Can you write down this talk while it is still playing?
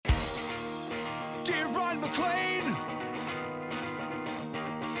McLean.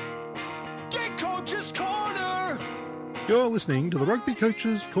 Dick Coach's Corner. You're listening to the Rugby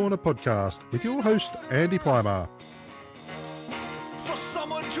Coaches Corner podcast with your host, Andy Plimer. For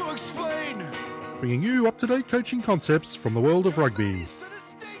someone to explain. Bringing you up-to-date coaching concepts from the world of rugby.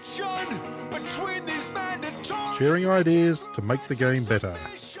 Sharing ideas to make the game better.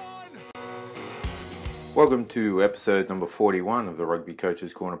 Welcome to episode number 41 of the Rugby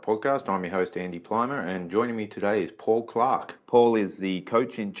Coaches Corner podcast. I'm your host, Andy Plimer, and joining me today is Paul Clarke. Paul is the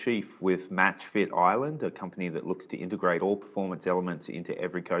coach-in-chief with Match Fit Ireland, a company that looks to integrate all performance elements into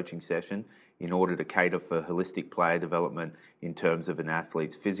every coaching session in order to cater for holistic player development in terms of an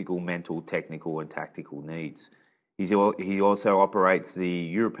athlete's physical, mental, technical and tactical needs. He also operates the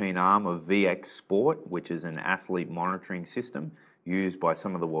European arm of VX Sport, which is an athlete monitoring system used by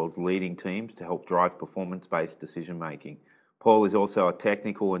some of the world's leading teams to help drive performance-based decision-making. Paul is also a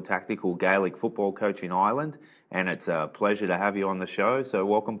technical and tactical Gaelic football coach in Ireland, and it's a pleasure to have you on the show. So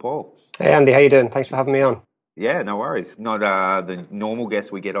welcome, Paul. Hey, Andy. How you doing? Thanks for having me on. Yeah, no worries. Not the normal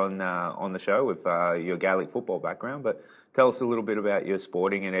guest we get on the show with your Gaelic football background, but tell us a little bit about your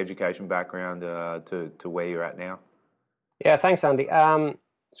sporting and education background to where you're at now. Yeah, thanks, Andy.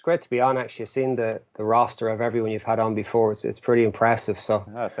 It's great to be on. Actually, I've seen the roster of everyone you've had on before. It's pretty impressive. So,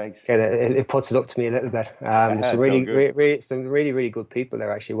 thanks. It puts it up to me a little bit. Some really good people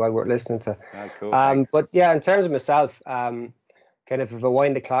there actually. While we're listening to. Oh, cool. But yeah, in terms of myself, kind of if I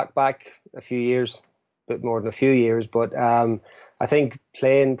wind the clock back a few years, a bit more than a few years, but I think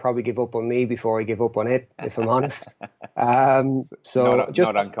playing probably give up on me before I give up on it, if I'm honest. So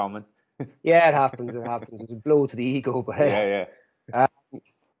not uncommon. Yeah, it happens. It's a blow to the ego, but yeah.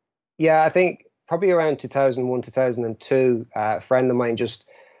 Yeah, I think probably around 2001, 2002, a friend of mine just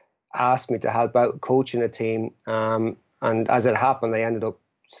asked me to help out coaching a team. And as it happened, I ended up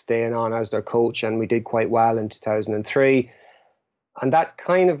staying on as their coach, and we did quite well in 2003. And that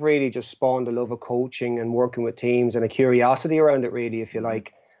kind of really just spawned a love of coaching and working with teams and a curiosity around it, really, if you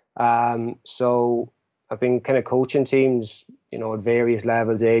like. So I've been kind of coaching teams, at various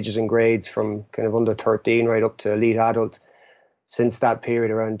levels, ages and grades, from kind of under 13 right up to elite adult, since that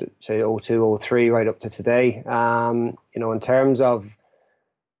period around, say, 02, 03, right up to today. In terms of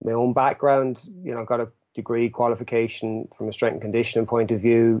my own background, I've got a degree qualification from a strength and conditioning point of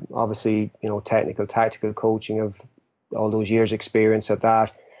view. Obviously, technical, tactical coaching of all those years' experience at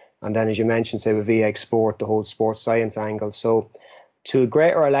that. And then, as you mentioned, say, with VX Sport, the whole sports science angle. So to a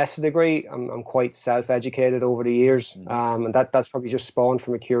greater or lesser degree, I'm quite self-educated over the years. And that's probably just spawned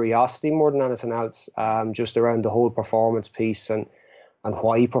from a curiosity more than anything else, just around the whole performance piece and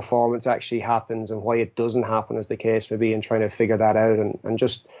why performance actually happens and why it doesn't happen, as the case may be, and trying to figure that out and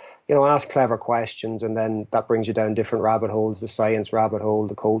just, ask clever questions. And then that brings you down different rabbit holes, the science rabbit hole,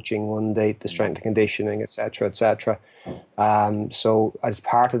 the coaching one, the strength and conditioning, etc., etc. So as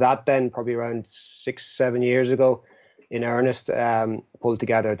part of that, then probably around 6-7 years ago, in earnest, pulled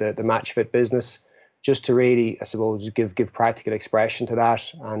together the Match Fit business, just to really, I suppose, give practical expression to that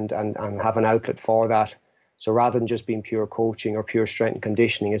and have an outlet for that. So rather than just being pure coaching or pure strength and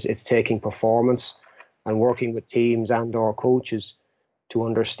conditioning, it's taking performance and working with teams and or coaches to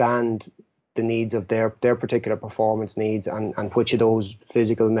understand the needs of their particular performance needs and which of those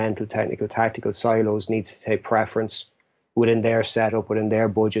physical, mental, technical, tactical silos needs to take preference within their setup, within their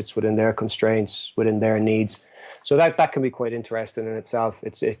budgets, within their constraints, within their needs. So that can be quite interesting in itself.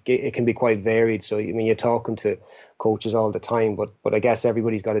 It can be quite varied. So you're talking to coaches all the time, but I guess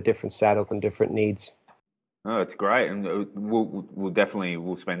everybody's got a different setup and different needs. Oh, it's great, and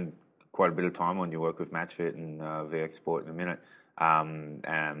we'll spend quite a bit of time on your work with MatchFit and VX Sport in a minute.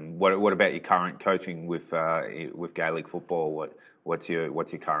 What about your current coaching with Gaelic football? What's your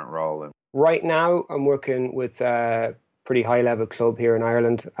current role? Right now, I'm working with pretty high level club here in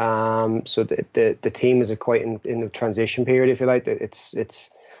Ireland. So the team is quite in a transition period, if you like. It's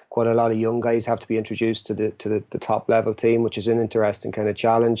quite a lot of young guys have to be introduced to the top level team, which is an interesting kind of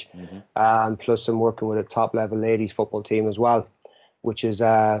challenge. Plus I'm working with a top level ladies football team as well, which is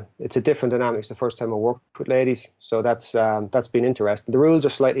it's a different dynamic. It's the first time I worked with ladies, so that's been interesting. The rules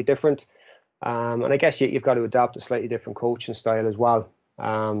are slightly different, and I guess you've got to adapt a slightly different coaching style as well.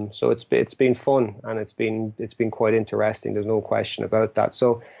 So it's been fun and it's been quite interesting. There's no question about that.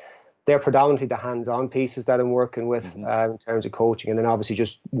 So they're predominantly the hands-on pieces that I'm working with in terms of coaching, and then obviously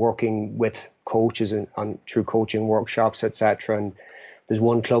just working with coaches on through coaching workshops, etc. And there's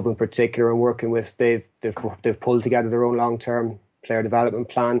one club in particular I'm working with. They've pulled together their own long-term player development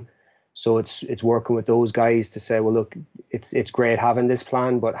plan. So it's working with those guys to say, well, look, it's great having this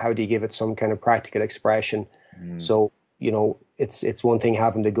plan, but how do you give it some kind of practical expression? So it's one thing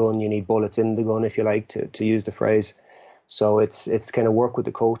having the gun. You need bullets in the gun, if you like, to use the phrase. So it's kind of work with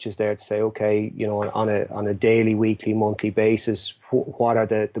the coaches there to say, okay, on a daily, weekly, monthly basis, what are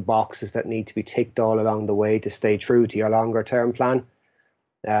the boxes that need to be ticked all along the way to stay true to your longer term plan.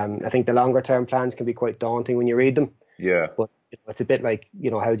 I think the longer term plans can be quite daunting when you read them. Yeah. But it's a bit like,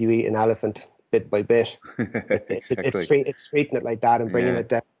 how do you eat an elephant bit by bit? Exactly. It's treating it like that and bringing it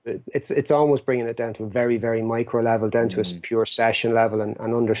down. It's almost bringing it down to a very, very micro level, down to a pure session level, and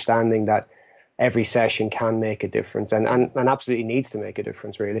understanding that every session can make a difference and absolutely needs to make a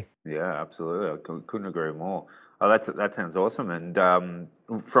difference, really. Yeah, absolutely. I couldn't agree more. Oh, that sounds awesome. And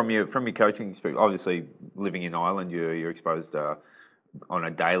from your coaching experience, obviously living in Ireland, you're exposed on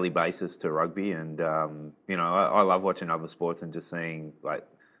a daily basis to rugby, and I love watching other sports and just seeing like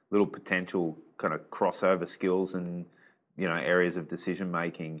little potential kind of crossover skills and areas of decision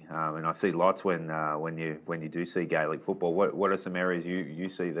making. And I see lots when you do see Gaelic football. What are some areas you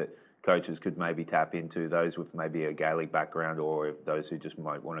see that coaches could maybe tap into, those with maybe a Gaelic background, or those who just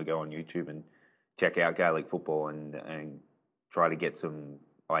might want to go on YouTube and check out Gaelic football and try to get some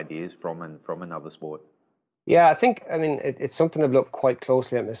ideas from another sport? Yeah, I mean, it's something I've looked quite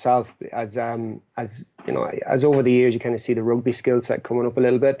closely at myself as over the years, you kind of see the rugby skill set coming up a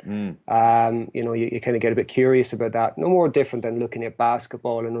little bit. You kind of get a bit curious about that. No more different than looking at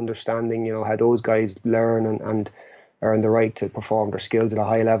basketball and understanding, how those guys learn and earn the right to perform their skills at a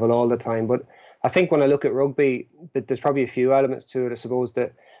high level all the time. But I think when I look at rugby, there's probably a few elements to it. I suppose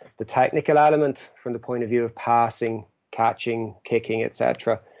that the technical element from the point of view of passing, catching, kicking,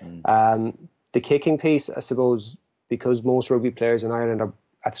 etc. The kicking piece, I suppose, because most rugby players in Ireland are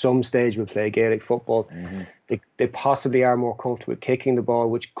at some stage will play Gaelic football, they possibly are more comfortable with kicking the ball,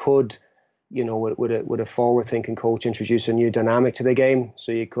 which could, with a forward-thinking coach, introduce a new dynamic to the game.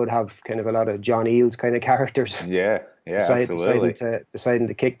 So you could have kind of a lot of John Eales kind of characters. Yeah, absolutely. Deciding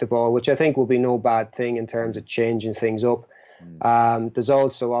to kick the ball, which I think will be no bad thing in terms of changing things up. There's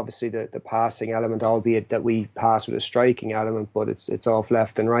also obviously the passing element, albeit that we pass with a striking element, but it's off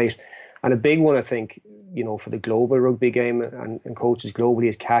left and right. And a big one, I think, for the global rugby game and coaches globally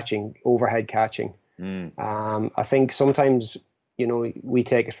is catching, overhead catching. I think sometimes, we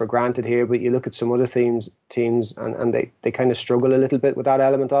take it for granted here, but you look at some other teams and they kind of struggle a little bit with that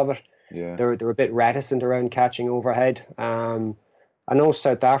element of it. Yeah. They're a bit reticent around catching overhead. I know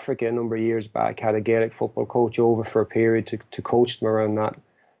South Africa a number of years back had a Gaelic football coach over for a period to coach them around that.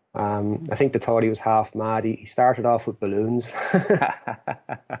 I think they thought he was half mad. He started off with balloons.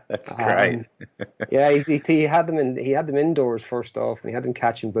 That's great. Yeah, he had them indoors first off, and he had them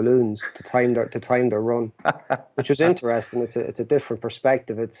catching balloons to time their run, which was interesting. It's a different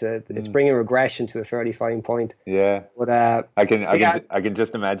perspective. It's bringing regression to a fairly fine point. Yeah, but I can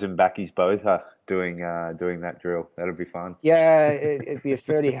just imagine Backy's both doing that drill. That'll be fun. Yeah, it'd be a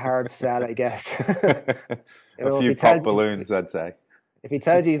fairly hard sell, I guess. A few pop balloons, I'd say. If he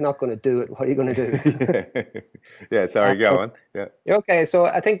tells you he's not going to do it, what are you going to do? Yeah. Sorry, go on. Yeah. Okay, so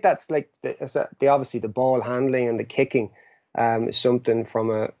I think that's like the obviously the ball handling and the kicking is something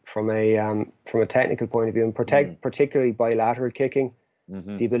from a technical point of view, and particularly bilateral kicking.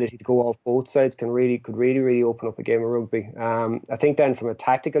 The ability to go off both sides could really open up a game of rugby. I think then from a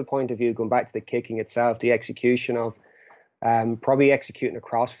tactical point of view, going back to the kicking itself, the execution of probably executing a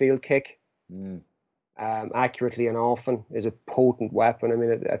crossfield kick. Accurately and often is a potent weapon. I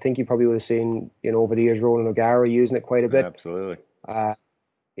mean, I think you probably would have seen, over the years, Roland O'Gara using it quite a bit. Yeah, absolutely.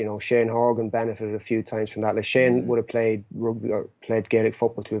 Shane Horgan benefited a few times from that. Like Shane would have played rugby or played Gaelic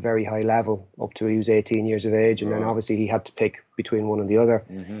football to a very high level up to he was 18 years of age, and then obviously he had to pick between one and the other.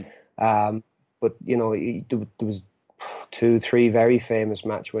 But there was 2-3 very famous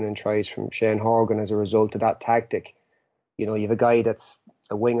match-winning tries from Shane Horgan as a result of that tactic. You have a guy that's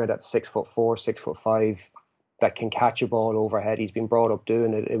a winger that's 6'4", 6'5", that can catch a ball overhead. He's been brought up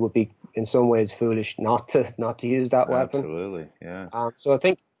doing it. It would be in some ways foolish not to use that weapon. Absolutely, yeah. So I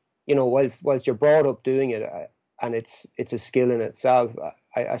think whilst you're brought up doing it, and it's a skill in itself,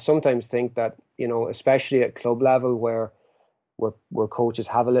 I sometimes think that especially at club level where coaches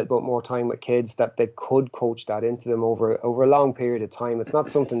have a little bit more time with kids, that they could coach that into them over a long period of time. It's not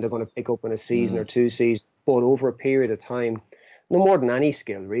something they're going to pick up in a season or 2 seasons, but over a period of time. No more than any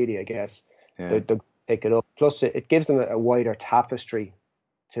skill, really, I guess. Yeah. They pick it up. Plus, it gives them a wider tapestry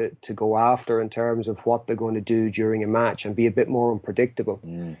to go after in terms of what they're going to do during a match and be a bit more unpredictable.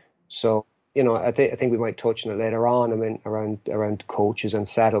 So, I think we might touch on it later on. I mean, around coaches and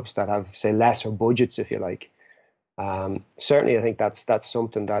setups that have, say, lesser budgets, if you like. Certainly, I think that's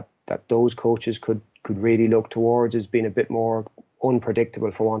something that those coaches could really look towards as being a bit more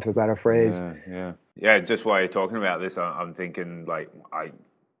unpredictable, for want of a better phrase. Yeah. Yeah, just while you're talking about this, I'm thinking like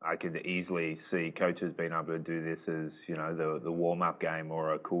I could easily see coaches being able to do this as the warm up game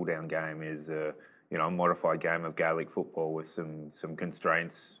or a cool down game is a modified game of Gaelic football with some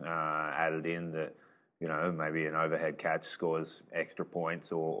constraints added in that maybe an overhead catch scores extra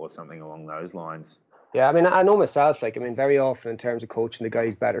points or something along those lines. Yeah, I mean, I know myself. Like, I mean, very often in terms of coaching the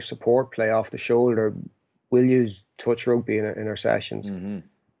guys better support play off the shoulder, we'll use touch rugby in our sessions Mm-hmm.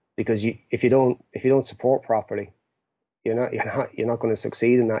 because if you don't support properly, you're not going to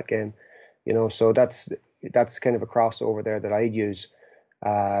succeed in that game. So that's kind of a crossover there that I'd use.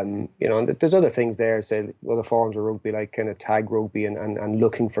 And there's other things there, say other forms of rugby like kind of tag rugby and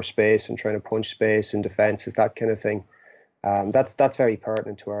looking for space and trying to punch space in defences, that kind of thing. That's very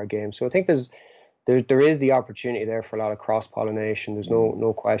pertinent to our game. So I think there is the opportunity there for a lot of cross pollination. There's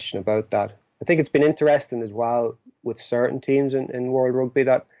no question about that. I think it's been interesting as well with certain teams in World Rugby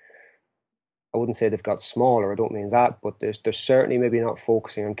that I wouldn't say they've got smaller. I don't mean that, but they're certainly maybe not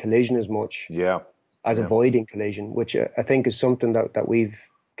focusing on collision as much as avoiding collision, which I think is something that we've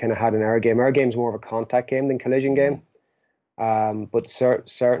kind of had in our game. Our game's more of a contact game than collision game. But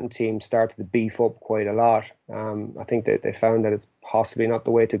certain teams started to beef up quite a lot. I think that they found that it's possibly not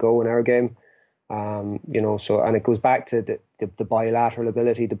the way to go in our game. So, and it goes back to the bilateral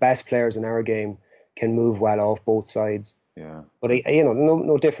ability. The best players in our game can move well off both sides. Yeah. But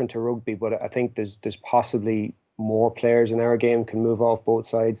no different to rugby. But I think there's possibly more players in our game can move off both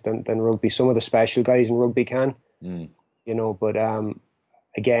sides than rugby. Some of the special guys in rugby can. But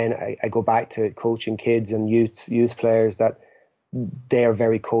again, I go back to coaching kids and youth players that they are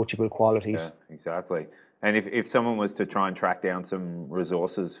very coachable qualities. Yeah, exactly. And if someone was to try and track down some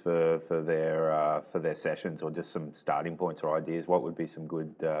resources for their sessions or just some starting points or ideas, what would be some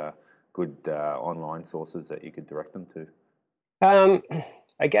good online sources that you could direct them to?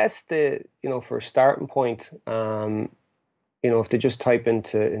 I guess for a starting point, if they just type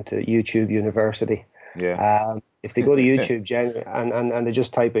into YouTube University, if they go to YouTube and they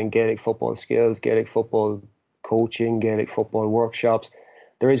just type in Gaelic football skills, Gaelic football coaching, Gaelic football workshops,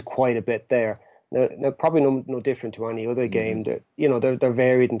 there is quite a bit there. Now probably no different to any other game. That they're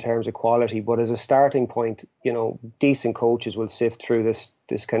varied in terms of quality, but as a starting point, decent coaches will sift through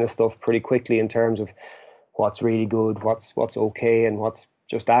this kind of stuff pretty quickly in terms of what's really good, what's okay, and what's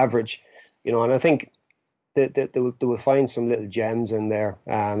just average. And I think that they will find some little gems in there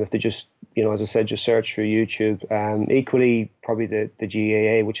if they just, as I said, just search through YouTube. Equally, probably the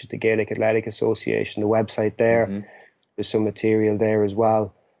GAA, which is the Gaelic Athletic Association, the website there. There's some material there as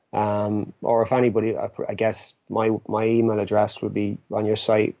well. Or if anybody, I guess my email address would be on your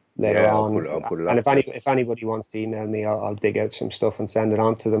site later on. I'll put it and up. if anybody wants to email me, I'll dig out some stuff and send it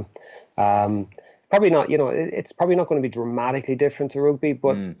on to them. Probably not, it's probably not going to be dramatically different to rugby,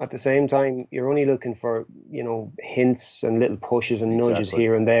 but at the same time, you're only looking for, hints and little pushes and nudges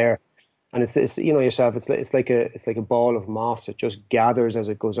here and there. And it's yourself, it's like a ball of moss. It just gathers as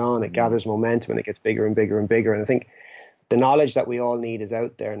it goes on. It gathers momentum and it gets bigger and bigger and bigger. And I think the knowledge that we all need is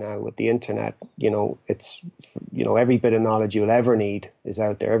out there now with the internet. It's, every bit of knowledge you'll ever need is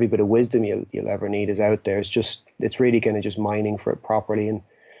out there. Every bit of wisdom you'll ever need is out there. It's really kind of just mining for it properly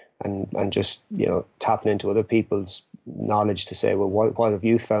and just tapping into other people's knowledge to say, well, what have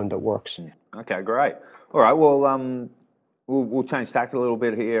you found that works? Okay, great. All right, well, we'll change tack a little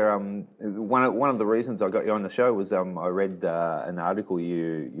bit here. One of the reasons I got you on the show was I read an article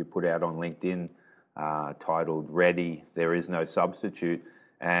you put out on LinkedIn titled "Ready, There Is No Substitute."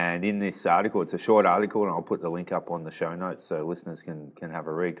 And in this article, it's a short article, and I'll put the link up on the show notes so listeners can have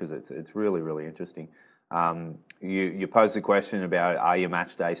a read because it's really, really interesting. You posed a question about are your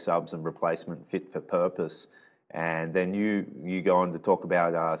match day subs and replacement fit for purpose, and then you go on to talk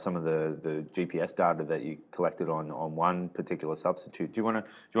about some of the GPS data that you collected on one particular substitute. Do you want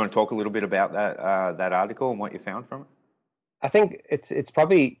to talk a little bit about that article and what you found from it? I think it's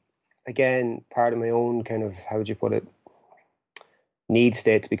probably, again, part of my own kind of, how would you put it, need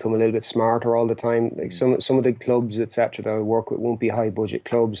state to become a little bit smarter all the time. Like some of the clubs, etc., that I work with won't be high budget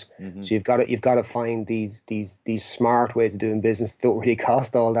clubs. So you've got to find these smart ways of doing business that don't really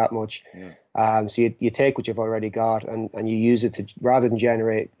cost all that much. So you take what you've already got and you use it to, rather than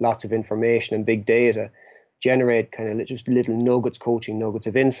generate lots of information and big data, generate kind of just little nuggets, coaching nuggets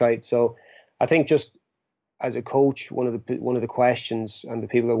of insight. So I think just as a coach, one of the questions and the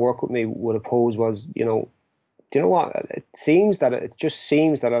people that work with me would have posed was, do you know what? It just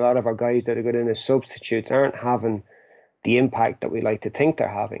seems that a lot of our guys that are good in as substitutes aren't having the impact that we like to think they're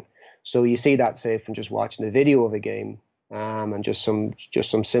having. So you see that, say, from just watching the video of a game and just some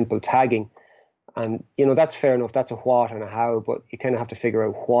simple tagging. And, that's fair enough. That's a what and a how, but you kind of have to figure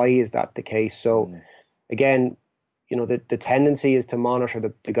out why is that the case. So again, the tendency is to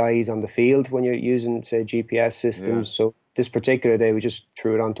monitor the guys on the field when you're using, say, GPS systems. Yeah. So this particular day, we just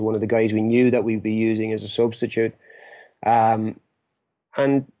threw it onto one of the guys we knew that we'd be using as a substitute. And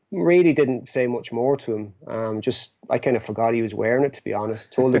really didn't say much more to him. I kind of forgot he was wearing it, to be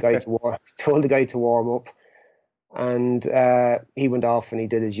honest. Told the guy to warm up, and he went off and he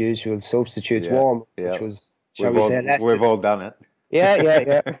did his usual substitutes warm, which was, shall we say, we've all done it.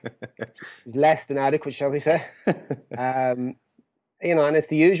 Yeah. Less than adequate, shall we say? And it's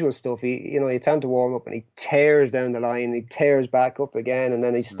the usual stuff. You tend to warm up and he tears down the line, he tears back up again, and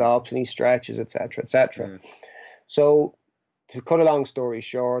then he stops and he stretches, etc., etc. So, to cut a long story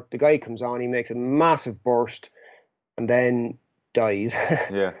short, the guy comes on, he makes a massive burst, and then dies.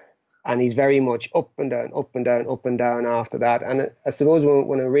 Yeah. And he's very much up and down, up and down, up and down after that. And I suppose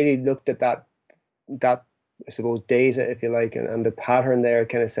when I really looked at that I suppose data, if you like, and the pattern there,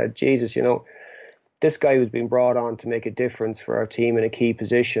 kind of said, Jesus, this guy was being brought on to make a difference for our team in a key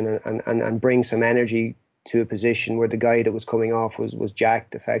position and bring some energy to a position where the guy that was coming off was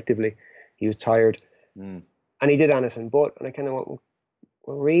jacked effectively. He was tired. And he did anything but. And I kind of went,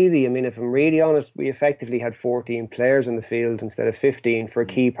 well, really, I mean, if I'm really honest, we effectively had 14 players in the field instead of 15 for a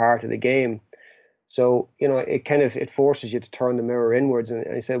key part of the game. So, it forces you to turn the mirror inwards.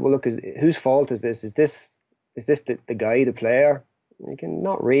 And I said, well, look, whose fault is this? Is this the guy, the player?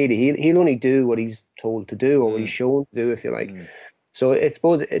 Not really. He'll only do what he's told to do or what he's shown to do, if you like. So I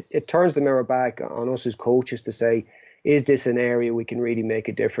suppose it turns the mirror back on us as coaches to say, is this an area we can really make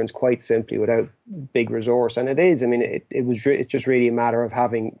a difference quite simply without big resource? And it is. I mean, it's just really a matter of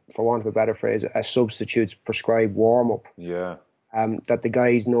having, for want of a better phrase, a substitute's prescribed warm-up. Yeah. That the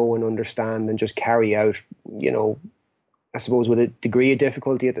guys know and understand and just carry out, I suppose with a degree of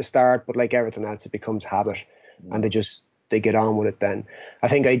difficulty at the start, but like everything else, it becomes habit and they get on with it then. I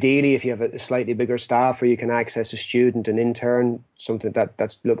think ideally, if you have a slightly bigger staff where you can access a student, an intern, something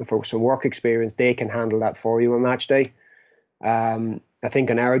that's looking for some work experience, they can handle that for you on match day. I think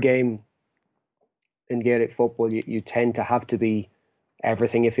in our game, in Gaelic football, you tend to have to be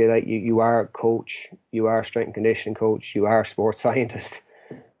everything, if you like. You are a coach, you are a strength and conditioning coach, you are a sports scientist.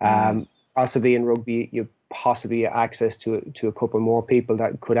 Possibly in rugby, you possibly have access to a couple more people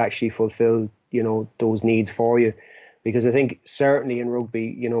that could actually fulfill, those needs for you. Because I think certainly in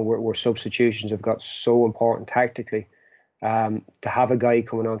rugby, where substitutions have got so important tactically, to have a guy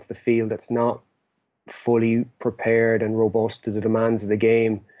coming onto the field that's not fully prepared and robust to the demands of the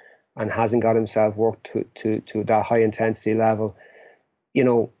game and hasn't got himself worked to that high intensity level,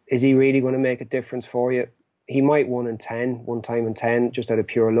 is he really going to make a difference for you? He might one time in 10, just out of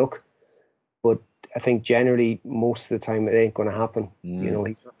pure luck. But I think generally most of the time it ain't going to happen.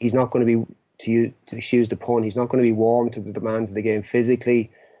 He's not going to be, to excuse the pun, he's not going to be warm to the demands of the game physically,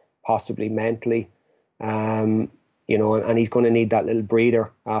 possibly mentally, and he's going to need that little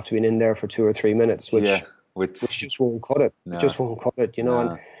breather after being in there for 2 or 3 minutes, which just won't cut it. No. It just won't cut it, No.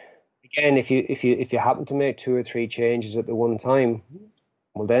 And again, if you happen to make 2 or 3 changes at the one time,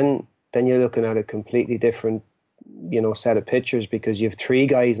 well then you're looking at a completely different, set of pictures, because you have 3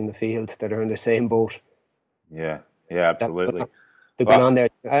 guys in the field that are in the same boat. Yeah, absolutely. They've been on there.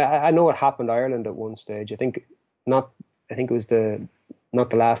 I know it happened to Ireland at one stage. I think it was not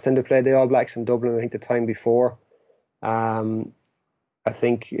the last time they played the All Blacks in Dublin. I think the time before. I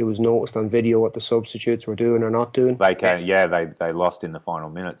think it was noticed on video what the substitutes were doing or not doing. They lost in the final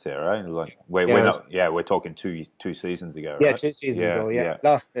minutes there, right? Like we're talking two seasons ago, right? Yeah, 2 seasons ago. Yeah,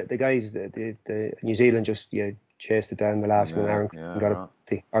 lost the guys. The New Zealand just chased it down the last one.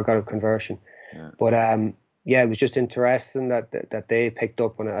 Got a conversion. Yeah. But it was just interesting that they picked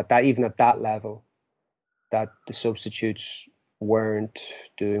up on it at that level, that the substitutes weren't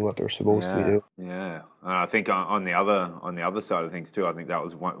doing what they were supposed to be doing. Yeah, I think on the other side of things too, I think that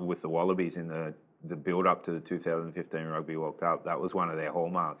was one with the Wallabies in the build up to the 2015 Rugby World Cup. That was one of their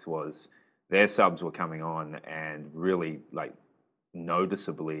hallmarks, was their subs were coming on and really like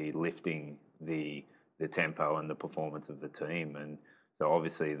noticeably lifting the tempo and the performance of the team, and so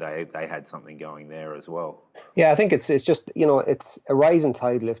obviously they had something going there as well. Yeah, I think it's just, it's a rising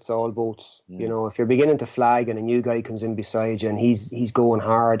tide lifts all boats. If you're beginning to flag and a new guy comes in beside you and he's going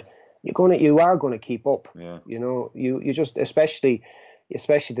hard, you are going to keep up. Yeah. You just, especially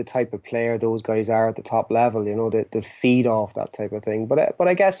the type of player those guys are at the top level, they feed off that type of thing. But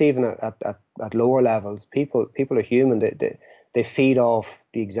I guess even at lower levels, people are human. They feed off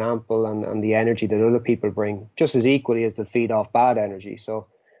the example and the energy that other people bring, just as equally as they feed off bad energy. So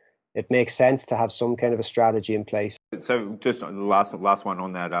it makes sense to have some kind of a strategy in place. So just the last one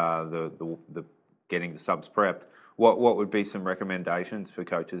on that, the getting the subs prepped. What would be some recommendations for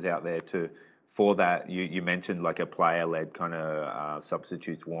coaches out there for that? You mentioned like a player-led kind of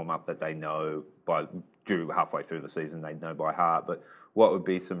substitutes warm-up that they know halfway through the season they know by heart. But what would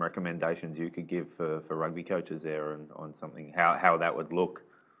be some recommendations you could give for rugby coaches there on something, how that would look?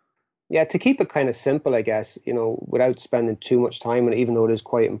 Yeah, to keep it kind of simple, I guess, without spending too much time on it, even though it is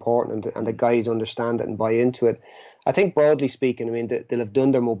quite important and the guys understand it and buy into it. I think broadly speaking, I mean, they'll have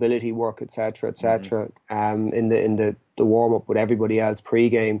done their mobility work, etc., in the warm up with everybody else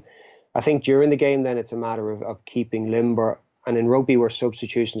pre-game. I think during the game, then it's a matter of keeping limber. And in rugby, where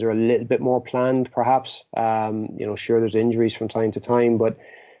substitutions are a little bit more planned, perhaps, sure, there's injuries from time to time, but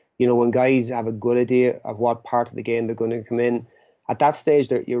when guys have a good idea of what part of the game they're going to come in, at that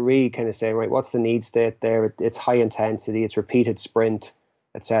stage, you're really kind of saying, right, what's the need state there? It's high intensity, it's repeated sprint,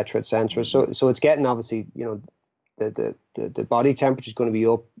 etc., etc. So it's getting, obviously, the body temperature is going to be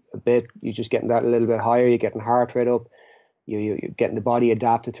up a bit. You're just getting that a little bit higher. You're getting heart rate up. You're getting the body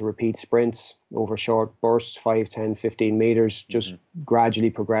adapted to repeat sprints over short bursts, 5, 10, 15 meters, just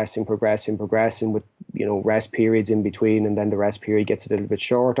gradually progressing with, rest periods in between. And then the rest period gets a little bit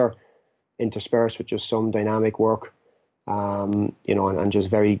shorter, interspersed with just some dynamic work, and just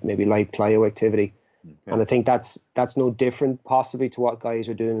very maybe light plyo activity. Okay. And I think that's no different possibly to what guys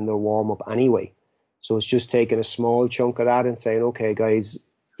are doing in their warm up anyway. So it's just taking a small chunk of that and saying, okay, guys,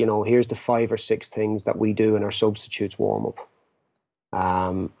 here's the 5 or 6 things that we do in our substitutes warm up.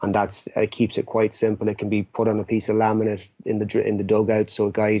 And it keeps it quite simple. It can be put on a piece of laminate in the dugout.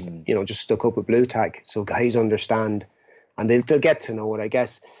 So guys, just stuck up with blue tack. So guys understand and they'll get to know it. I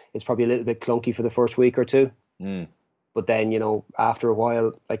guess it's probably a little bit clunky for the first week or two. But then, after a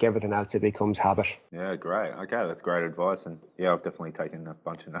while, like everything else, it becomes habit. Yeah, great. Okay, that's great advice. And yeah, I've definitely taken a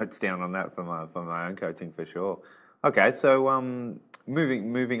bunch of notes down on that for my own coaching for sure. Okay, so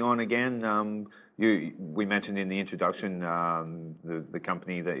moving on again, we mentioned in the introduction the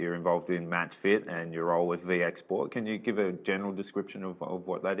company that you're involved in, Match Fit, and your role with VX Sport. Can you give a general description of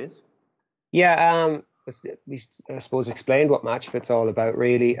what that is? Yeah, we I suppose explained what Match Fit's all about,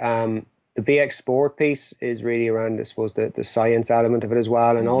 really. The VX Sport piece is really around, I suppose, the science element of it as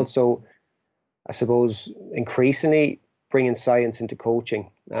well. And also, I suppose, increasingly bringing science into coaching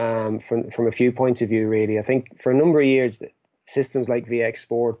from a few points of view, really. I think for a number of years, systems like VX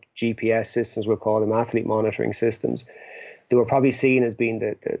Sport, GPS systems, we'll call them, athlete monitoring systems, they were probably seen as being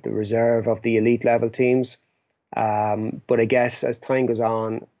the reserve of the elite level teams. But I guess as time goes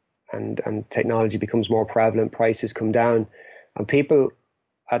on and technology becomes more prevalent, prices come down, and people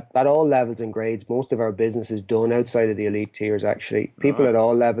at all levels and grades, most of our business is done outside of the elite tiers, actually. People at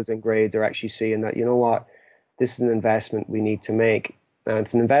all levels and grades are actually seeing that, this is an investment we need to make. And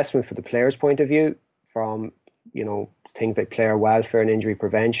it's an investment for the player's point of view, from, things like player welfare and injury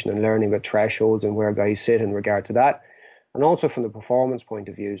prevention and learning about thresholds and where guys sit in regard to that. And also from the performance point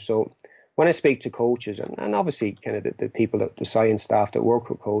of view. So when I speak to coaches and obviously kind of the people, the science staff that work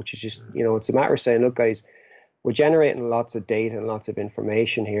with coaches, just, it's a matter of saying, look, guys, we're generating lots of data and lots of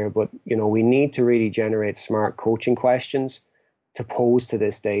information here, but, we need to really generate smart coaching questions to pose to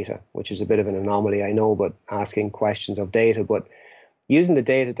this data, which is a bit of an anomaly, I know, but asking questions of data, but using the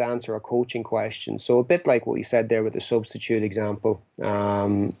data to answer a coaching question. So a bit like what you said there with the substitute example,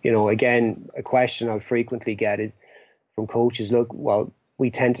 again, a question I'll frequently get is from coaches, look, well,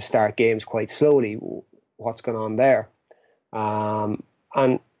 we tend to start games quite slowly. What's going on there? And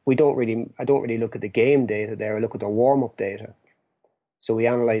I don't really look at the game data there. I look at the warm-up data. So we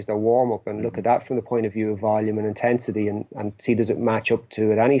analyze their warm-up and look at that from the point of view of volume and intensity and see, does it match up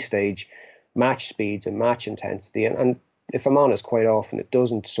to, at any stage, match speeds and match intensity? And if I'm honest, quite often it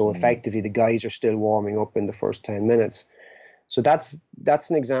doesn't. So effectively, the guys are still warming up in the first 10 minutes. So that's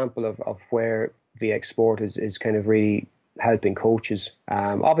an example of where VX Sport is kind of really helping coaches.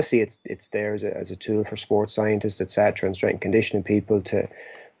 Obviously, it's there as a tool for sports scientists, etc., and strength and conditioning people to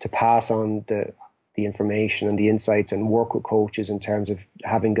pass on the information and the insights and work with coaches in terms of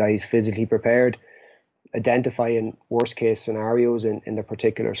having guys physically prepared, identifying worst case scenarios in the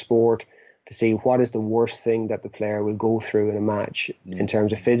particular sport to see what is the worst thing that the player will go through in a match in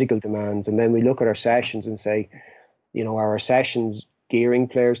terms of physical demands. And then we look at our sessions and say, are our sessions gearing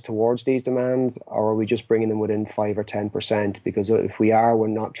players towards these demands, or are we just bringing them within 5 or 10%? Because if we are, we're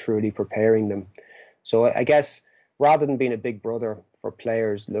not truly preparing them. So I guess rather than being a big brother for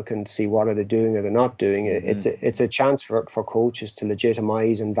players looking to see what are they doing or they're not doing, it's a chance for coaches to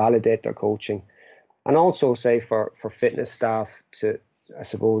legitimize and validate their coaching, and also say for fitness staff to, I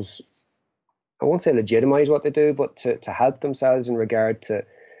suppose, I won't say legitimize what they do, but to help themselves in regard to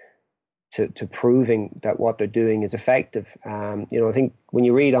to proving that what they're doing is effective. I think when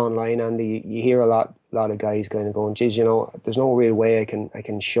you read online, Andy, you hear a lot of guys kind of going, geez, there's no real way I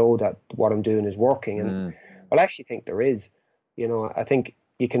can show that what I'm doing is working. And well, I actually think there is. I think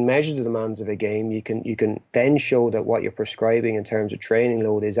you can measure the demands of a game. You can then show that what you're prescribing in terms of training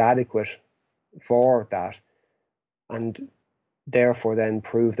load is adequate for that, and therefore then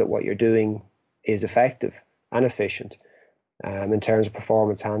prove that what you're doing is effective and efficient. In terms of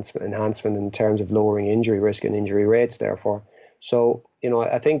performance enhancement, in terms of lowering injury risk and injury rates, therefore. So,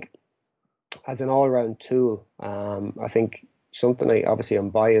 I think as an all-round tool, I think obviously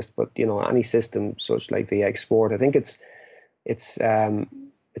I'm biased, but, any system such like VX Sport, I think it's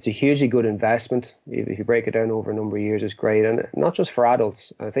a hugely good investment. If you break it down over a number of years, it's great. And not just for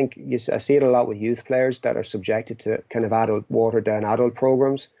adults. I think I see it a lot with youth players that are subjected to kind of watered down adult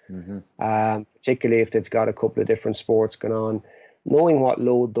programs, particularly if they've got a couple of different sports going on. Knowing what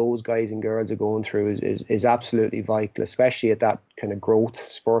load those guys and girls are going through is absolutely vital, especially at that kind of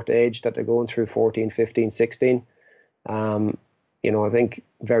growth spurt age that they're going through, 14, 15, 16. I think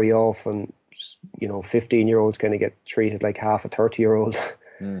very often, 15-year-olds kind of get treated like half a 30-year-old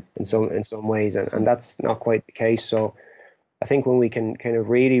in some ways, and that's not quite the case. So I think when we can kind of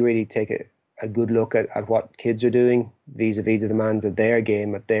really, really take a good look at what kids are doing vis-a-vis the demands of their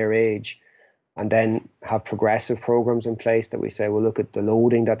game at their age, and then have progressive programs in place that we say, well, look at the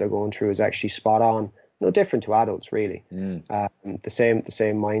loading that they're going through is actually spot on, no different to adults really. The same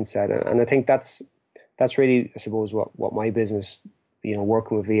mindset, and I think that's really, I suppose, what my business,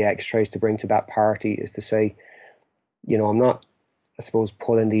 working with VX tries to bring to that party, is to say, I'm not, I suppose,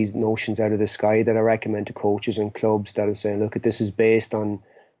 pulling these notions out of the sky that I recommend to coaches and clubs that are saying, look, this is based on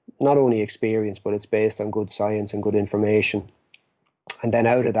not only experience, but it's based on good science and good information. And then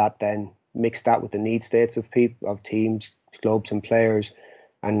out of that, then mix that with the need states of people, of teams, clubs and players,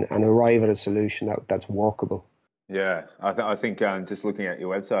 and arrive at a solution that's workable. Yeah, I think just looking at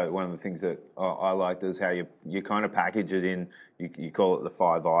your website, one of the things that I liked is how you kind of package it in. You call it the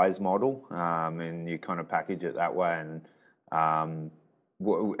 5 Eyes model, and you kind of package it that way. And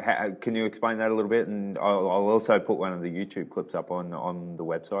can you explain that a little bit? And I'll also put one of the YouTube clips up on the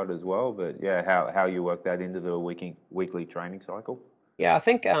website as well. But yeah, how you work that into the weekly training cycle. Yeah, I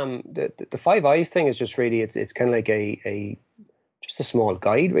think the 5 Eyes thing is just really it's kind of like just a small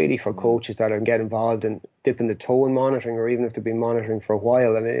guide really for coaches that are getting involved in dipping the toe in monitoring, or even if they've been monitoring for a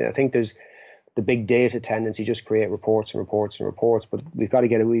while. I mean, I think there's the big data tendency, just create reports and reports and reports, but we've got to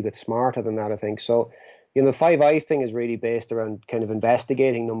get a wee bit smarter than that, I think. So, the 5 Eyes thing is really based around kind of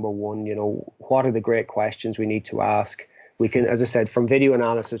investigating, number one, what are the great questions we need to ask. We can, as I said, from video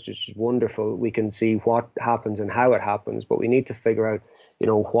analysis, which is wonderful, we can see what happens and how it happens, but we need to figure out,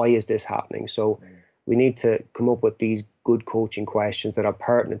 why is this happening? So we need to come up with these good coaching questions that are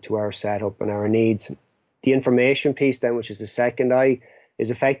pertinent to our setup and our needs. The information piece then, which is the second eye,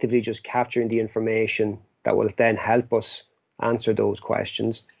 is effectively just capturing the information that will then help us answer those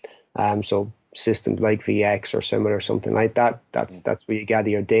questions. So systems like VX or similar, something like that, that's where you gather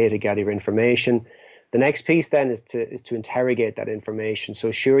your data, gather your information. The next piece then is to interrogate that information.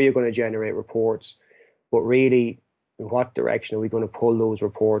 So sure, you're going to generate reports, but really, in what direction are we going to pull those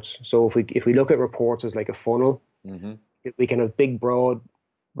reports? So if we look at reports as like a funnel, we can have big, broad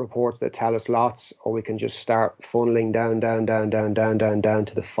reports that tell us lots, or we can just start funneling down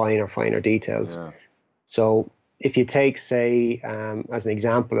to the finer details. Yeah. So if you take, say, as an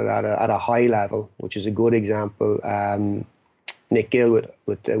example of that at a high level, which is a good example, Nick Gill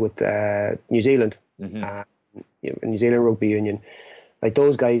with New Zealand, New Zealand Rugby Union. Like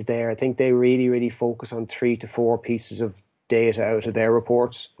those guys there, I think they really, really focus on 3 to 4 pieces of data out of their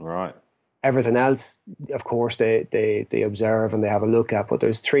reports. Right. Everything else, of course, they observe and they have a look at, but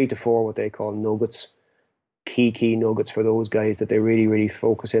there's 3 to 4 what they call nuggets, key nuggets for those guys that they really, really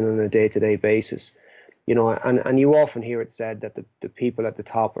focus in on a day-to-day basis. And you often hear it said that the people at the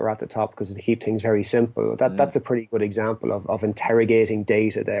top are at the top because they keep things very simple. That's a pretty good example of interrogating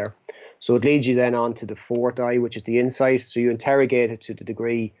data there. So it leads you then on to the 4th eye, which is the insight. So you interrogate it to the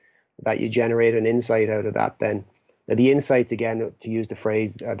degree that you generate an insight out of that then. Now the insights, again, to use the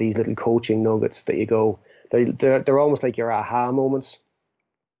phrase, are these little coaching nuggets that you go, they're almost like your aha moments,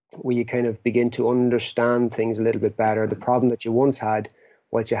 where you kind of begin to understand things a little bit better. The problem that you once had,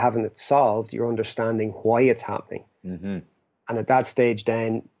 whilst you haven't it solved, you're understanding why it's happening. And at that stage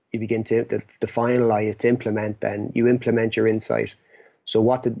then, you begin to, the final eye is to implement then. You implement your insight. So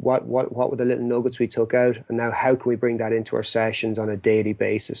what were the little nuggets we took out, and now how can we bring that into our sessions on a daily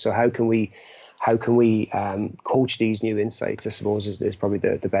basis? So how can we how can we coach these new insights, I suppose, is probably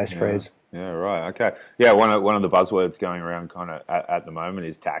the best phrase. Yeah, right. Okay. Yeah, one of the buzzwords going around kind of at the moment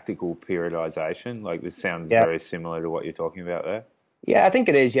is tactical periodization. Like this sounds Yeah. very similar to what you're talking about there. Yeah, I think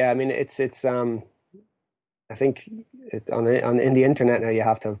it is. Yeah, I mean, it's I think in the internet now you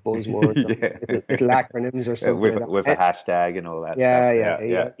have to have buzzwords and Yeah. little acronyms or something like With a that. hashtag and all that stuff. Yeah,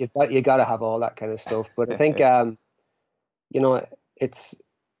 Yeah, yeah. You got to have all that kind of stuff. But I think you know, it's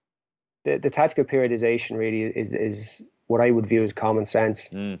the tactical periodization really is what I would view as common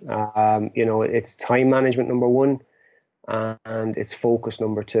sense. You know, it's time management number one, and it's focus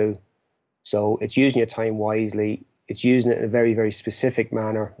number two. So it's using your time wisely. It's using it in a very, very specific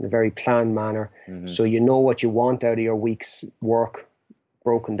manner, in a very planned manner. So you know what you want out of your week's work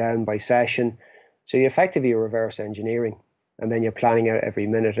broken down by session. So you effectively reverse engineering, and then you're planning out every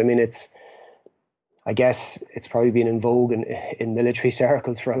minute. I mean, I guess it's probably been in vogue in military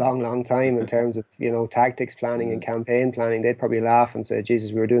circles for a long, long time in terms of, you know, tactics planning and campaign planning. They'd probably laugh and say,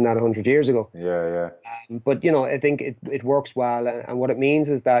 Jesus, we were doing that 100 years ago. Yeah. But, you know, I think it works well. And what it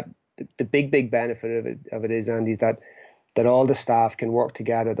means is that the big benefit of it is, Andy, is that all the staff can work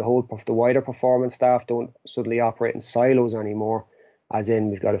together. The wider performance staff don't suddenly operate in silos anymore. As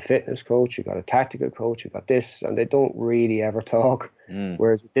in, we've got a fitness coach, we've got a tactical coach, we've got this, and they don't really ever talk.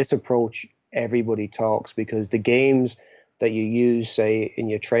 Whereas with this approach, everybody talks, because the games that you use, say, in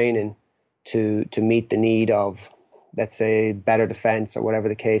your training to meet the need of, let's say, better defense or whatever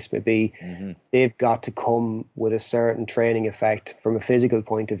the case may be, they've got to come with a certain training effect from a physical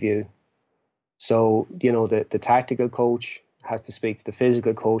point of view. So, you know, the tactical coach has to speak to the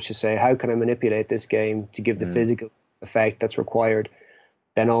physical coach to say, how can I manipulate this game to give the physical effect that's required?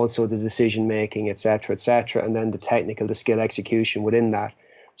 Then also the decision making, etc., and then the skill execution within that.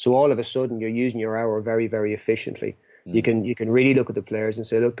 So all of a sudden, you're using your hour very, very efficiently. You can really look at the players and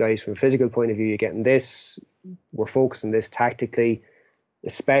say, look, guys, from a physical point of view, you're getting this. We're focusing this tactically,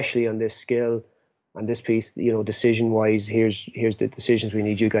 especially on this skill and this piece. You know, decision wise, here's the decisions we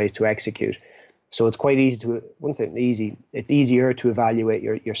need you guys to execute. So it's quite easy to, I wouldn't say easy, it's easier to evaluate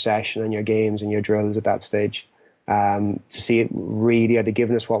your session and your games and your drills at that stage, to see it really, are they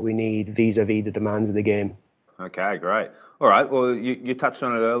giving us what we need vis-a-vis the demands of the game. Okay, great. All right. Well, you touched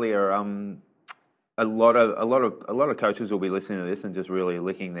on it earlier. A lot of coaches will be listening to this and just really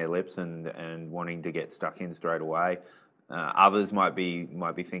licking their lips and wanting to get stuck in straight away. Others might be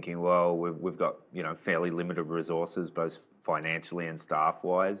thinking, well, we've got, you know, fairly limited resources, both financially and staff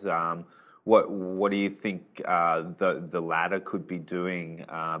wise. What do you think the latter could be doing?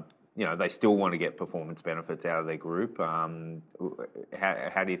 You know, they still want to get performance benefits out of their group. How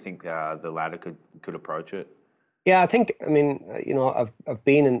do you think the latter could approach it? Yeah, I think, I mean, you know,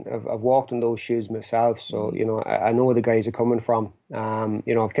 I've walked in those shoes myself, so, you know, I know where the guys are coming from.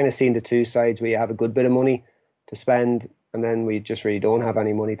 You know, I've kind of seen the two sides where you have a good bit of money to spend, and then we just really don't have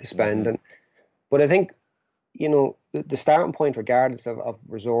any money to spend. But I think, you know, the starting point, regardless of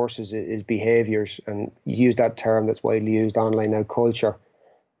resources, is behaviours, and you use that term that's widely used online now, culture.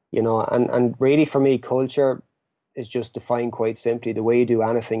 You know, and really for me, culture is just defined quite simply. The way you do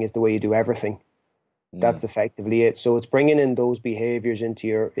anything is the way you do everything. That's effectively it. So it's bringing in those behaviors into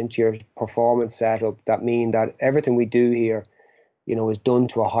your performance setup that mean that everything we do here, you know, is done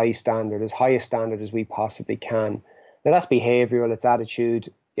to a high standard, as high a standard as we possibly can. Now that's behavioral, it's attitude,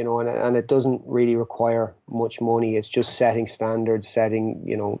 you know, and it doesn't really require much money. It's just setting standards, setting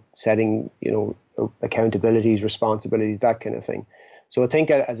accountabilities, responsibilities, that kind of thing. So I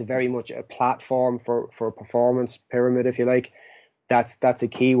think as a very much a platform for a performance pyramid, if you like, that's a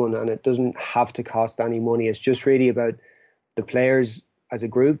key one, and it doesn't have to cost any money. It's just really about the players as a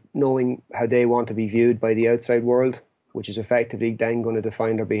group knowing how they want to be viewed by the outside world, which is effectively then going to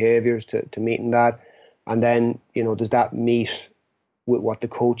define their behaviours to meet in that. And then, you know, does that meet with what the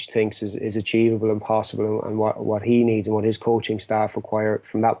coach thinks is achievable and possible, and what he needs and what his coaching staff require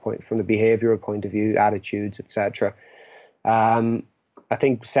from that point, from the behavioural point of view, attitudes, etc. I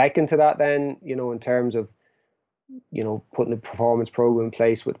think second to that, then, you know, in terms of, you know, putting a performance program in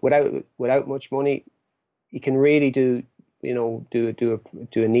place without much money, you can really do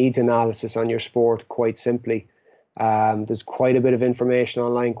a needs analysis on your sport quite simply. There's quite a bit of information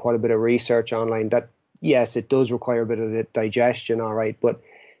online, quite a bit of research online. That, yes, it does require a bit of digestion, all right, but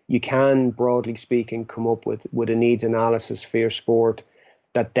you can, broadly speaking, come up with a needs analysis for your sport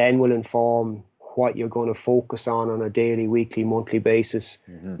that then will inform what you're going to focus on a daily, weekly, monthly basis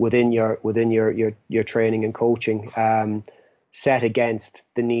within your training and coaching, set against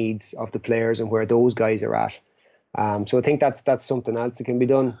the needs of the players and where those guys are at. So I think that's something else that can be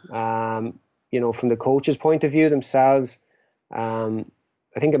done. You know, from the coaches' point of view themselves,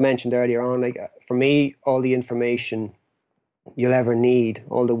 I think I mentioned earlier on, like for me, all the information you'll ever need,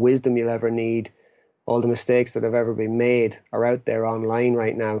 all the wisdom you'll ever need, all the mistakes that have ever been made are out there online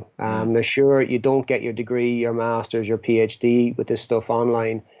right now. Now, sure, you don't get your degree, your master's, your PhD with this stuff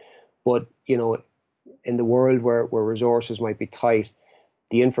online, but in the world where resources might be tight,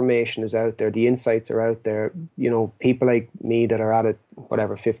 the information is out there, the insights are out there. People like me that are at it,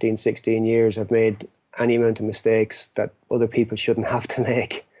 whatever, 15, 16 years have made any amount of mistakes that other people shouldn't have to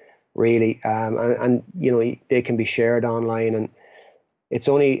make, really. And they can be shared online, and it's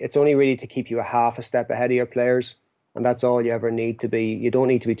only really to keep you a half a step ahead of your players. And that's all you ever need to be. You don't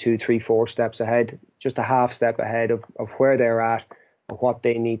need to be 2, 3, 4 steps ahead, just a half step ahead of where they're at and what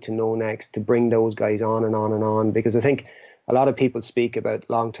they need to know next to bring those guys on and on and on. Because I think a lot of people speak about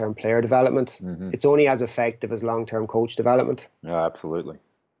long-term player development. It's only as effective as long-term coach development. Yeah, absolutely.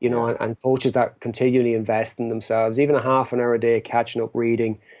 And coaches that continually invest in themselves, even a half an hour a day, catching up,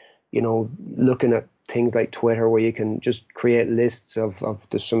 reading, looking at things like Twitter where you can just create lists of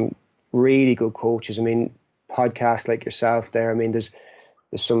there's some really good coaches. I mean, podcasts like yourself there. I mean, there's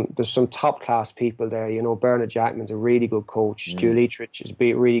some top class people there. Bernard Jackman's a really good coach. Stu Leitridge is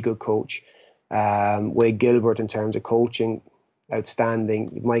a really good coach. Wade Gilbert in terms of coaching,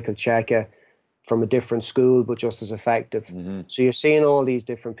 outstanding. Michael Cheika from a different school, but just as effective. So you're seeing all these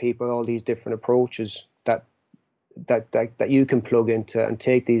different people, all these different approaches that you can plug into and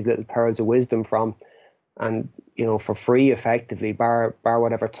take these little pearls of wisdom from, and for free, effectively, bar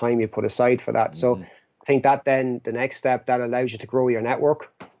whatever time you put aside for that. So I think that then the next step that allows you to grow your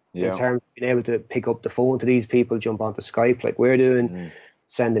network in terms of being able to pick up the phone to these people, jump onto Skype like we're doing,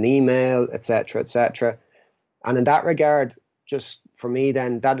 send an email, etc., etc. And in that regard, just for me,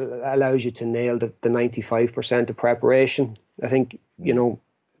 then that allows you to nail the 95% of preparation. I think the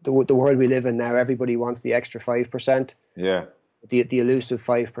world we live in now, everybody wants the extra 5%. Yeah. The elusive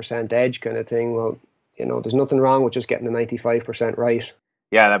 5% edge kind of thing. Well, there's nothing wrong with just getting the 95% right.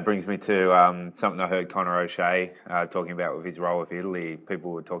 Yeah, that brings me to something I heard Conor O'Shea talking about with his role with Italy.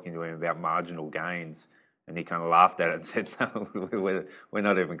 People were talking to him about marginal gains, and he kind of laughed at it and said, "No, we're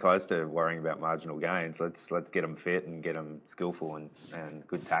not even close to worrying about marginal gains. Let's get them fit and get them skillful and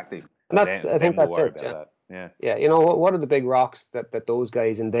good tactic. And I think We'll that's worry it. about that." Yeah. Yeah, what are the big rocks that those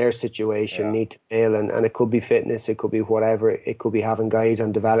guys in their situation need to nail? And it could be fitness, it could be whatever, it could be having guys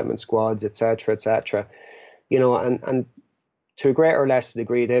on development squads, etc., etc. And to a greater or lesser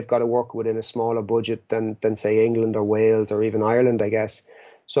degree, they've got to work within a smaller budget than say England or Wales or even Ireland, I guess.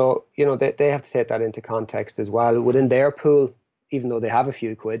 So they have to take that into context as well. Within their pool, even though they have a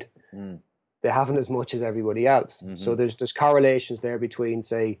few quid, they haven't as much as everybody else. So there's correlations there between,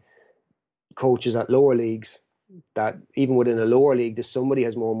 say, coaches at lower leagues, that even within a lower league, there's somebody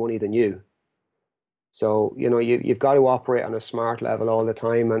has more money than you. So you've got to operate on a smart level all the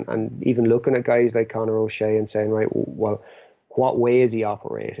time, and even looking at guys like Conor O'Shea and saying, right, well, what way is he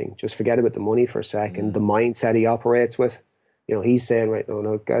operating? Just forget about the money for a second. The mindset he operates with. He's saying, right,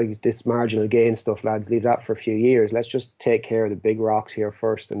 no, guys, this marginal gain stuff, lads, leave that for a few years. Let's just take care of the big rocks here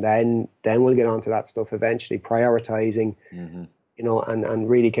first, and then we'll get onto that stuff eventually, prioritizing. And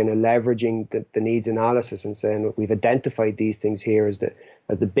really kind of leveraging the needs analysis and saying, look, we've identified these things here as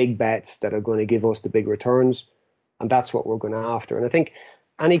the big bets that are going to give us the big returns, and that's what we're going after. And I think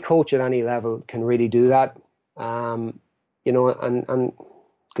any coach at any level can really do that. And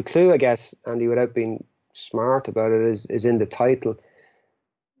the clue, I guess, Andy, without being smart about it, is in the title.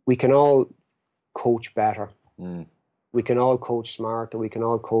 We can all coach better. We can all coach smarter. We can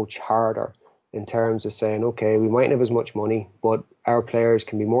all coach harder, in terms of saying, okay, we mightn't have as much money, but our players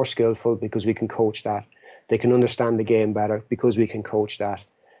can be more skillful because we can coach that. They can understand the game better because we can coach that.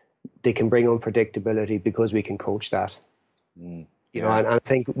 They can bring unpredictability because we can coach that. And I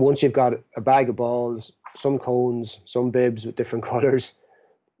think once you've got a bag of balls, some cones, some bibs with different colours,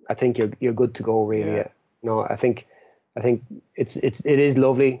 I think you're good to go, really. I think it is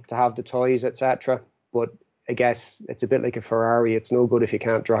lovely to have the toys, etc., but I guess it's a bit like a Ferrari. It's no good if you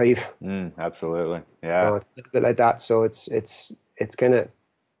can't drive. Absolutely. Yeah. It's a bit like that. So it's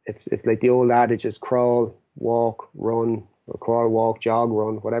like the old adage is crawl, walk, run, or crawl, walk, jog,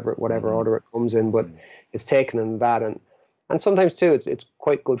 run, whatever order it comes in. But it's taken in that, and sometimes too, it's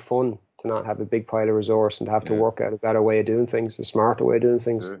quite good fun to not have a big pile of resource and to have to work out a better way of doing things, a smarter way of doing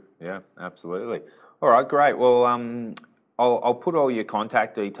things. True. Yeah, absolutely. All right, great. Well, I'll put all your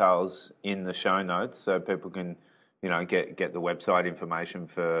contact details in the show notes so people can, get the website information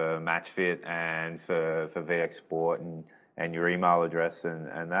for MatchFit and for VX Sport and your email address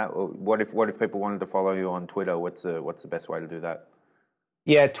and that. What if people wanted to follow you on Twitter? What's the best way to do that?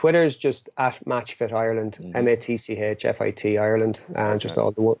 Yeah, Twitter's just at MatchFit Ireland, Mm-hmm. MATCHFIT Ireland, and just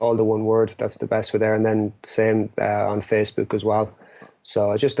Okay. all the one word. That's the best way there. And then same on Facebook as well.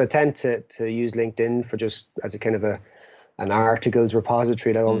 So I tend to use LinkedIn for just as a kind of an articles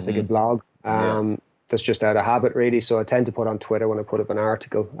repository, like almost like a blog. Yeah. That's just out of habit, really. So I tend to put on Twitter when I put up an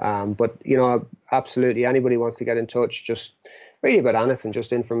article. But absolutely, anybody wants to get in touch, just really about anything,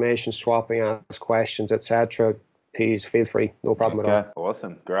 just information swapping, ask questions, etc. Please feel free, no problem at Okay, all.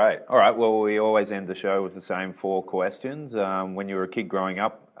 awesome, great. All right, well, we always end the show with the same four questions. When you were a kid growing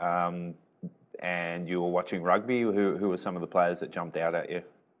up, and you were watching rugby, who were some of the players that jumped out at you?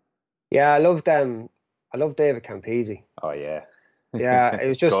 Yeah, I loved David Campese. Oh yeah, Yeah, it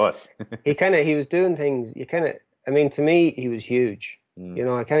was of just course. he was doing things. I mean, to me, he was huge.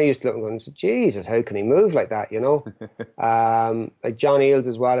 I kind of used to look and go, Jesus, how can he move like that? Like John Eales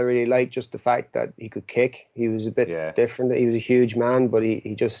as well. I really liked just the fact that he could kick. He was a bit Yeah, different. He was a huge man, but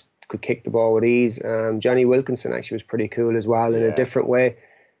he just could kick the ball with ease. Johnny Wilkinson actually was pretty cool as well in a yeah, different way.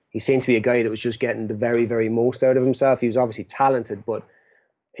 He seemed to be a guy that was just getting the very, very most out of himself. He was obviously talented, but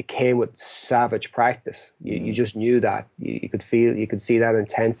it came with savage practice. You just knew that. You could feel, you could see that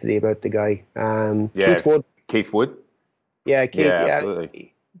intensity about the guy. yeah. Keith Wood, Keith Wood. yeah, Keith, Yeah, yeah.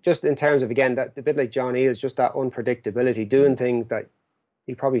 absolutely. Just in terms of, again, that a bit like John Eales, just that unpredictability, doing things that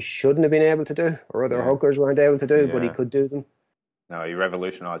he probably shouldn't have been able to do, or other Yeah, hookers weren't able to do, but he yeah. could do them. No, he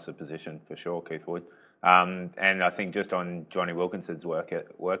revolutionised the position for sure, Keith Wood. And I think just on Johnny Wilkinson's work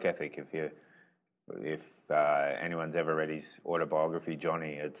ethic, if anyone's ever read his autobiography,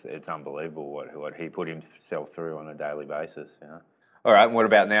 Johnny, it's unbelievable what he put himself through on a daily basis. All right. And what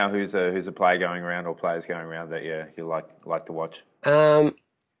about now? Who's a player going around or players going around that you like to watch? Um,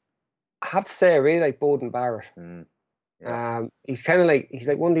 I have to say, I really like Bowden Barrett. Yeah. He's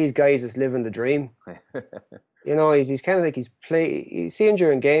like one of these guys that's living the dream. He's kind of like you see him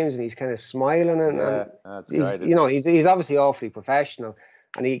during games and he's kind of smiling Yeah, and that's great, isn't it? he's obviously awfully professional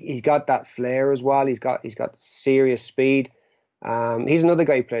and he's got that flair as well. He's got serious speed. He's another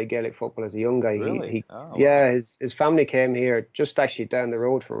guy who played Gaelic football as a young guy. Really? He Oh, wow. Yeah, his family came here just actually down the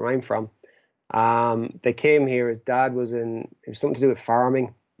road from where I'm from. They came here. His dad it was something to do with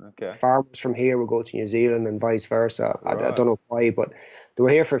farming. Okay. Farmers from here would go to New Zealand and vice versa. I Right. don't know why, but they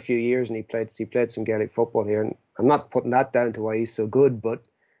were here for a few years and he played some Gaelic football here. And I'm not putting that down to why he's so good, but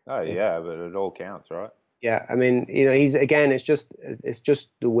Oh, it's yeah, but it all counts, right? yeah. I mean, he's again, it's just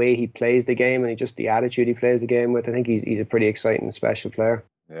the way he plays the game and just the attitude he plays the game with. I think he's a pretty exciting, special player.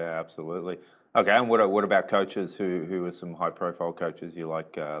 Yeah, absolutely. Okay, and what about coaches? Who are some high profile coaches you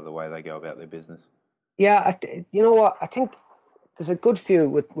like the way they go about their business? Yeah, you know what? I think there's a good few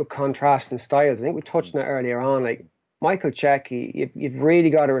with contrasting styles. I think we touched on it earlier on. Like Michael Check, you've really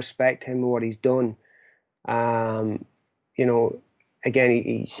got to respect him and what he's done. Um, you know, Again,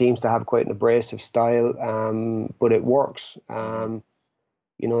 he seems to have quite an abrasive style, but it works. And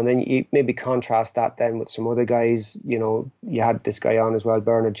then you maybe contrast that then with some other guys. You had this guy on as well,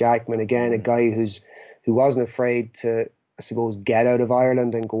 Bernard Jackman, again, a guy who wasn't afraid to, I suppose, get out of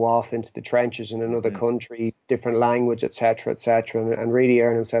Ireland and go off into the trenches in another country, different language, etc., and really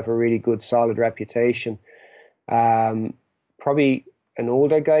earn himself a really good, solid reputation. Probably an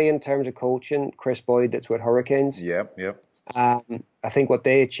older guy in terms of coaching, Chris Boyd, that's with Hurricanes. Yep, yep. I think what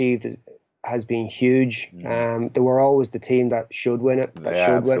they achieved has been huge. They were always the team that should win it, that Yeah,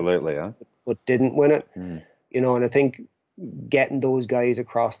 should win, absolutely. Huh? but didn't win it. And I think getting those guys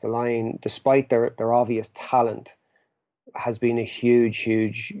across the line, despite their obvious talent, has been a huge,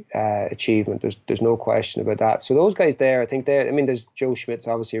 huge achievement. There's no question about that. So those guys there, I think I mean, there's Joe Schmidt's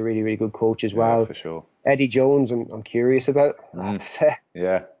obviously a really, really good coach as Yeah, well. for sure. Eddie Jones, I'm curious about, I have to say.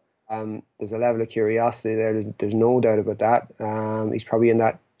 Yeah, There's a level of curiosity there. There's no doubt about that. He's probably in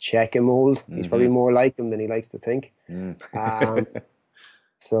that checking mold. He's probably more like him than he likes to think. Um,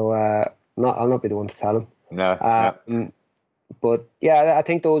 so I'll not be the one to tell him. no, no. But yeah, I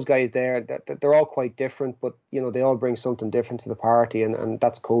think those guys there, that they're all quite different, but they all bring something different to the party, and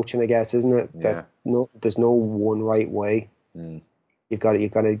that's coaching, I guess, isn't it? Yeah. There's no one right way. You've got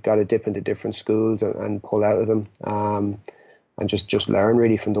to dip into different schools and pull out of them, and just learn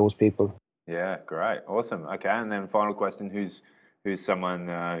really from those people. Yeah, great, awesome. Okay, and then final question: who's someone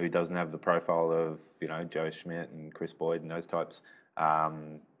who doesn't have the profile of Joe Schmidt and Chris Boyd and those types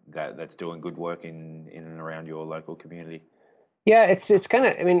that's doing good work in and around your local community? Yeah, it's kind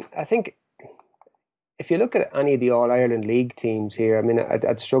of. I mean, I think if you look at any of the All Ireland League teams here, I mean,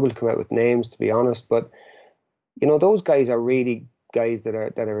 I'd struggle to come out with names, to be honest, but those guys are really guys that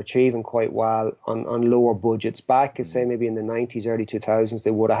are achieving quite well on lower budgets. Back, say maybe in the 90s, early 2000s,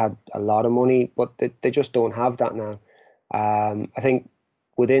 they would have had a lot of money, but they just don't have that now. I think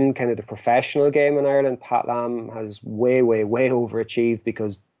within kind of the professional game in Ireland, Pat Lam has way overachieved,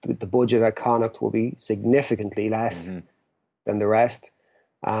 because the budget at Connacht will be significantly less than the rest.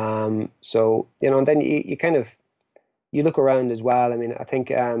 So, and then you kind of, you look around as well. I mean, I think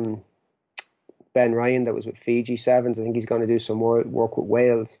Ben Ryan, that was with Fiji Sevens, I think he's going to do some more work with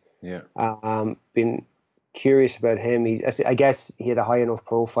Wales. Yeah. Been curious about him. I guess he had a high enough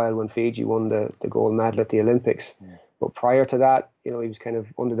profile when Fiji won the gold medal at the Olympics. But prior to that, he was kind of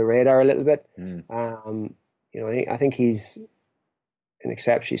under the radar a little bit. I think he's an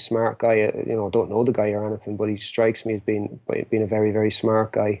exceptionally smart guy. I don't know the guy or anything, but he strikes me as being a very, very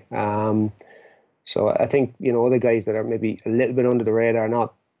smart guy. So I think, other guys that are maybe a little bit under the radar,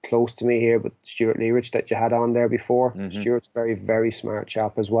 not close to me here, but Stuart Learich that you had on there before. Stuart's very, very smart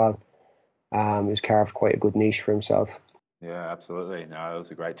chap as well. He's carved quite a good niche for himself. Yeah, absolutely. No, it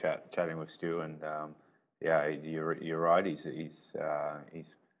was a great chatting with Stu, and yeah, you're right. He's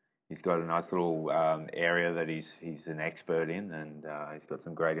got a nice little area that he's an expert in, and he's got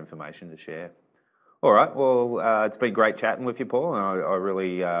some great information to share. All right, well, it's been great chatting with you, Paul, and I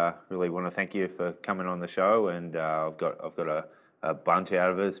really want to thank you for coming on the show. And I've got a bunch out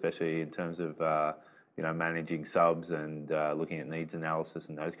of it, especially in terms of managing subs and looking at needs analysis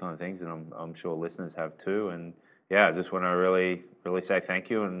and those kind of things, and I'm sure listeners have too. And yeah, I just want to really say thank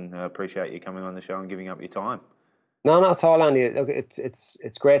you and appreciate you coming on the show and giving up your time. No, not at all, Andy. Look,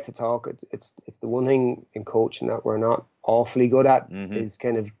 it's great to talk. It's the one thing in coaching that we're not awfully good at is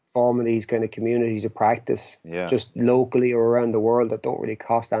kind of forming these kind of communities of practice, just locally or around the world, that don't really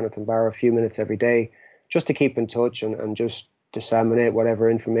cost anything, bar a few minutes every day, just to keep in touch and just disseminate whatever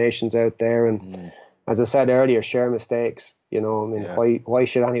information's out there. And as I said earlier, share mistakes. Why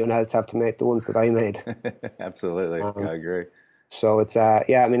should anyone else have to make the ones that I made? Absolutely, I agree. So it's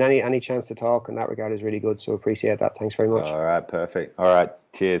any chance to talk in that regard is really good. So appreciate that. Thanks very much. All right, perfect. All right,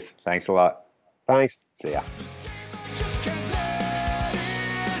 cheers. Thanks a lot. Thanks. See ya.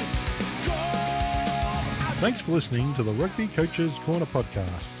 Thanks for listening to the Rugby Coaches Corner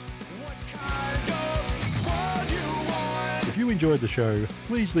podcast. If you enjoyed the show,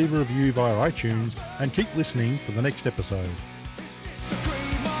 please leave a review via iTunes and keep listening for the next episode.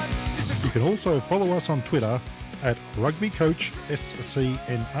 You can also follow us on Twitter at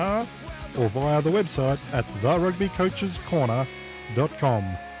RugbyCoachSCNR or via the website at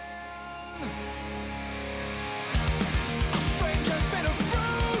therugbycoachescorner.com.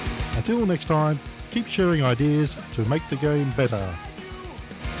 Until next time, keep sharing ideas to make the game better.